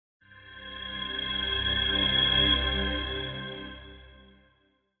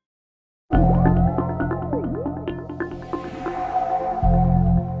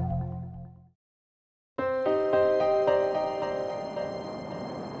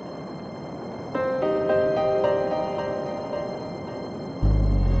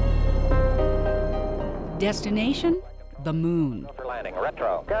Destination? The moon. For landing.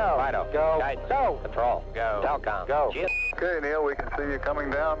 Retro. Go. Fido. Go. Guide. Go. Control. Go. Telcom. Go. Okay, Neil, we can see you coming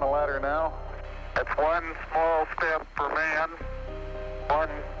down the ladder now. That's one small step for man, one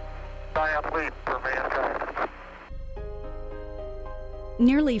giant leap for mankind.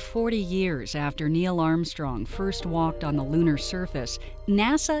 Nearly 40 years after Neil Armstrong first walked on the lunar surface,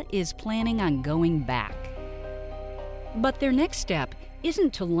 NASA is planning on going back. But their next step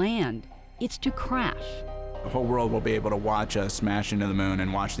isn't to land, it's to crash. The whole world will be able to watch us smash into the moon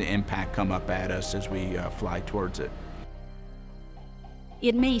and watch the impact come up at us as we fly towards it.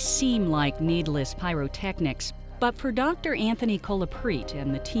 It may seem like needless pyrotechnics, but for Dr. Anthony Colapret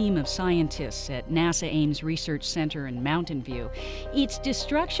and the team of scientists at NASA Ames Research Center in Mountain View, it's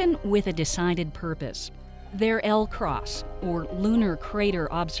destruction with a decided purpose. Their L-CROSS, or Lunar Crater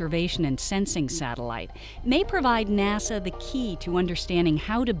Observation and Sensing Satellite, may provide NASA the key to understanding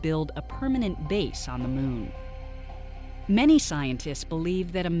how to build a permanent base on the moon. Many scientists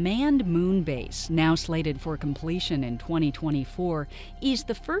believe that a manned moon base, now slated for completion in 2024, is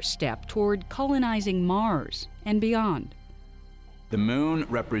the first step toward colonizing Mars and beyond. The moon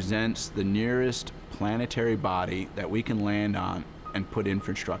represents the nearest planetary body that we can land on and put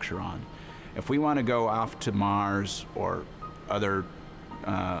infrastructure on. If we want to go off to Mars or other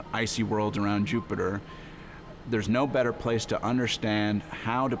icy worlds around Jupiter, there's no better place to understand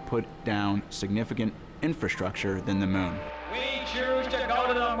how to put down significant infrastructure than the moon. We choose to go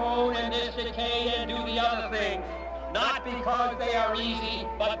to the moon in this decade and do the other things, not because they are easy,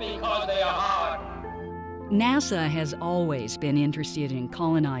 but because they are hard. NASA has always been interested in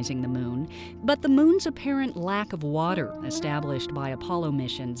colonizing the moon, but the moon's apparent lack of water, established by Apollo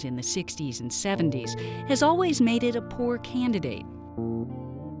missions in the 60s and 70s, has always made it a poor candidate.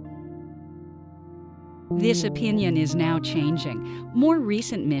 This opinion is now changing. More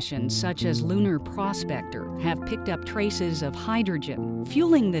recent missions, such as Lunar Prospector, have picked up traces of hydrogen,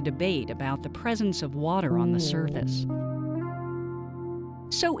 fueling the debate about the presence of water on the surface.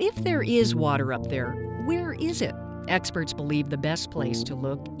 So if there is water up there, where is it? Experts believe the best place to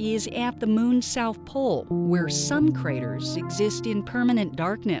look is at the moon's south pole, where some craters exist in permanent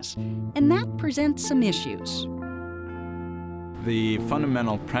darkness, and that presents some issues. The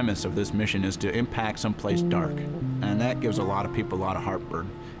fundamental premise of this mission is to impact someplace dark, and that gives a lot of people a lot of heartburn.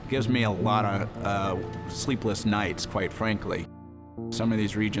 It gives me a lot of sleepless nights, quite frankly. Some of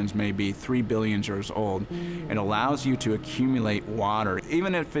these regions may be 3 billion years old. It allows you to accumulate water,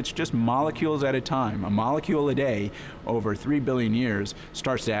 even if it's just molecules at a time. A molecule a day over 3 billion years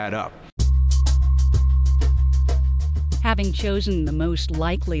starts to add up. Having chosen the most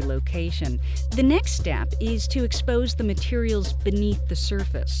likely location, the next step is to expose the materials beneath the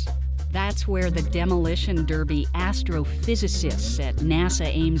surface. That's where the demolition derby astrophysicists at NASA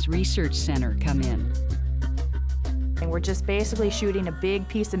Ames Research Center come in. And we're just basically shooting a big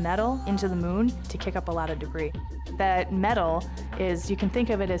piece of metal into the moon to kick up a lot of debris. That metal is, you can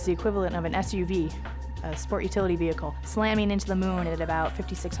think of it as the equivalent of an SUV, a sport utility vehicle, slamming into the moon at about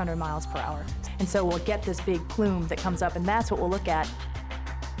 5,600 miles per hour. And so we'll get this big plume that comes up, and that's what we'll look at.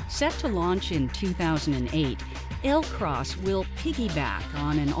 Set to launch in 2008, L-CROSS will piggyback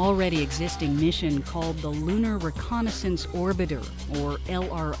on an already existing mission called the Lunar Reconnaissance Orbiter, or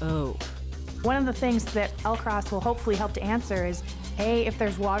LRO. One of the things that L-CROSS will hopefully help to answer is, A, if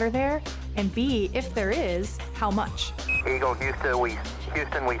there's water there, and B, if there is, how much? Eagle, Houston, we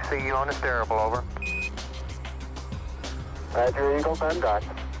see you on the steerable, over. Roger, Eagle, contact.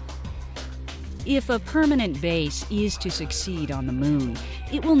 If a permanent base is to succeed on the moon,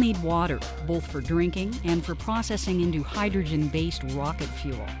 it will need water, both for drinking and for processing into hydrogen-based rocket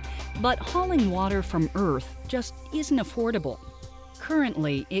fuel. But hauling water from Earth just isn't affordable.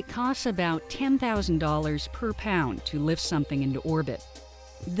 Currently, it costs about $10,000 per pound to lift something into orbit.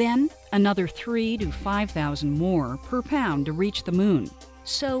 Then, another $3,000 to $5,000 more per pound to reach the moon.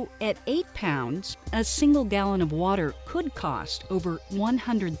 So, at 8 pounds, a single gallon of water could cost over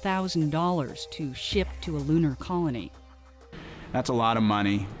 $100,000 to ship to a lunar colony. That's a lot of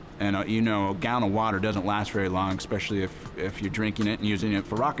money, and you know, a gallon of water doesn't last very long, especially if you're drinking it and using it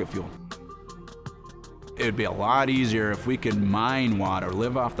for rocket fuel. It would be a lot easier if we could mine water,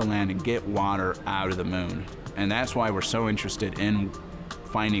 live off the land, and get water out of the moon. And that's why we're so interested in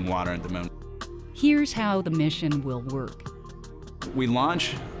finding water at the moon. Here's how the mission will work. We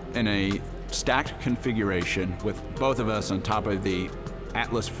launch in a stacked configuration with both of us on top of the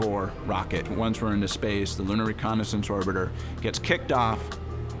Atlas IV rocket. Once we're into space, the Lunar Reconnaissance Orbiter gets kicked off,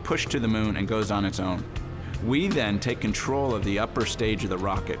 pushed to the moon, and goes on its own. We then take control of the upper stage of the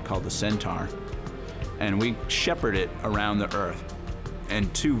rocket called the Centaur, and we shepherd it around the Earth in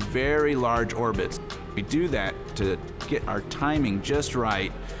 2 very large orbits. We do that to get our timing just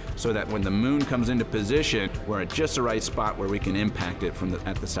right so that when the moon comes into position, we're at just the right spot where we can impact it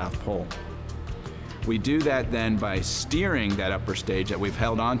at the South Pole. We do that then by steering that upper stage that we've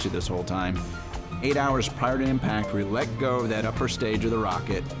held onto this whole time. 8 hours prior to impact, we let go of that upper stage of the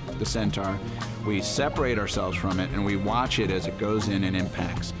rocket, the Centaur. We separate ourselves from it and we watch it as it goes in and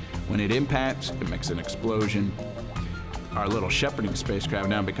impacts. When it impacts, it makes an explosion. Our little shepherding spacecraft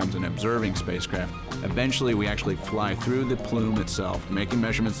now becomes an observing spacecraft. Eventually, we actually fly through the plume itself, making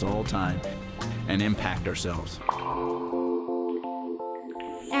measurements the whole time, and impact ourselves.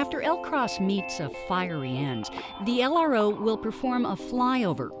 After L-Cross meets a fiery end, the LRO will perform a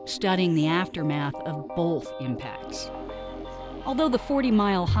flyover, studying the aftermath of both impacts. Although the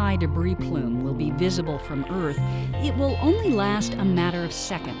 40-mile-high debris plume will be visible from Earth, it will only last a matter of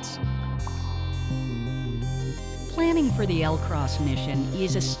seconds. Planning for the L-Cross mission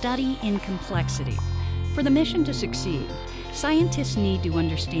is a study in complexity. For the mission to succeed, scientists need to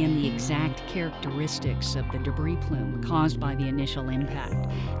understand the exact characteristics of the debris plume caused by the initial impact.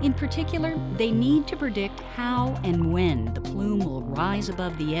 In particular, they need to predict how and when the plume will rise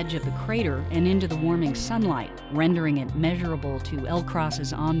above the edge of the crater and into the warming sunlight, rendering it measurable to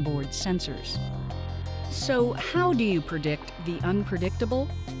L-Cross's onboard sensors. So, how do you predict the unpredictable?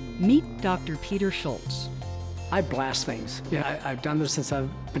 Meet Dr. Peter Schultz. I blast things. I've done this since I've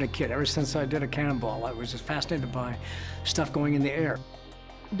been a kid. Ever since I did a cannonball, I was just fascinated by stuff going in the air.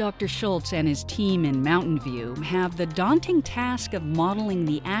 Dr. Schultz and his team in Mountain View have the daunting task of modeling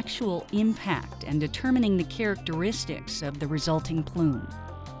the actual impact and determining the characteristics of the resulting plume.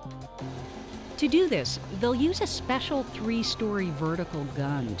 To do this, they'll use a special 3-story vertical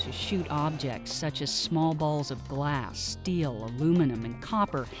gun to shoot objects such as small balls of glass, steel, aluminum, and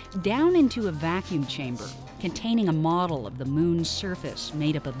copper down into a vacuum chamber containing a model of the moon's surface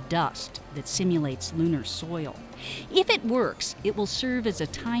made up of dust that simulates lunar soil. If it works, it will serve as a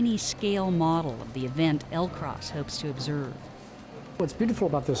tiny scale model of the event L-Cross hopes to observe. What's beautiful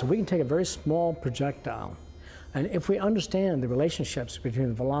about this is we can take a very small projectile, and if we understand the relationships between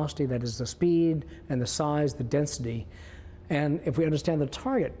the velocity, that is the speed, and the size, the density, and if we understand the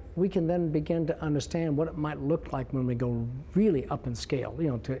target, we can then begin to understand what it might look like when we go really up in scale,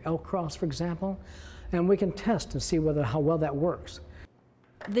 to L-Cross, for example, and we can test and see how well that works.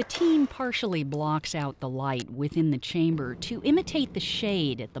 The team partially blocks out the light within the chamber to imitate the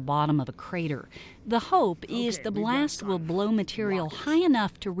shade at the bottom of a crater. The hope is the blast will blow material high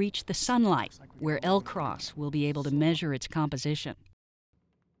enough to reach the sunlight, where L-Cross will be able to measure its composition.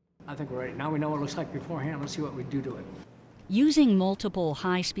 I think we're ready. Now we know what it looks like beforehand. Let's see what we do to it. Using multiple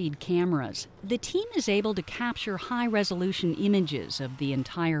high-speed cameras, the team is able to capture high-resolution images of the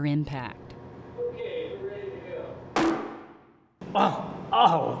entire impact. Okay, we're ready to go.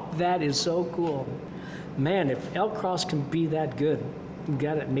 Oh, that is so cool. Man, if L-Cross can be that good, we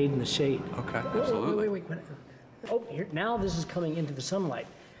got it made in the shade. Okay, absolutely. Wait. Oh, here, now this is coming into the sunlight.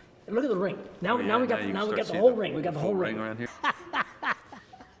 Look at the ring. Now we got the whole ring. We got the whole ring around here.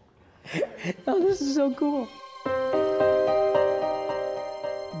 Oh, this is so cool.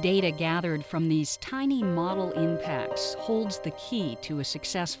 Data gathered from these tiny model impacts holds the key to a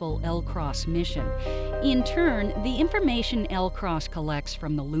successful L-Cross mission. In turn, the information L-Cross collects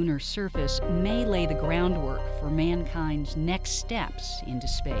from the lunar surface may lay the groundwork for mankind's next steps into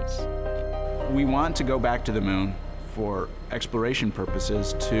space. We want to go back to the moon for exploration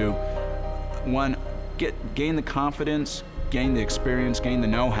purposes to, one, gain the confidence, gain the experience, gain the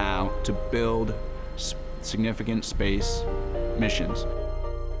know-how to build significant space missions.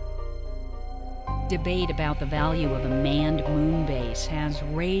 Debate about the value of a manned moon base has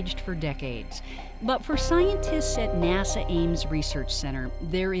raged for decades. But for scientists at NASA Ames Research Center,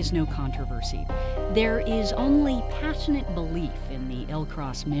 there is no controversy. There is only passionate belief in the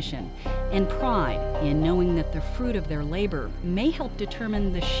L-Cross mission and pride in knowing that the fruit of their labor may help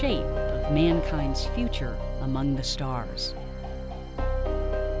determine the shape of mankind's future among the stars.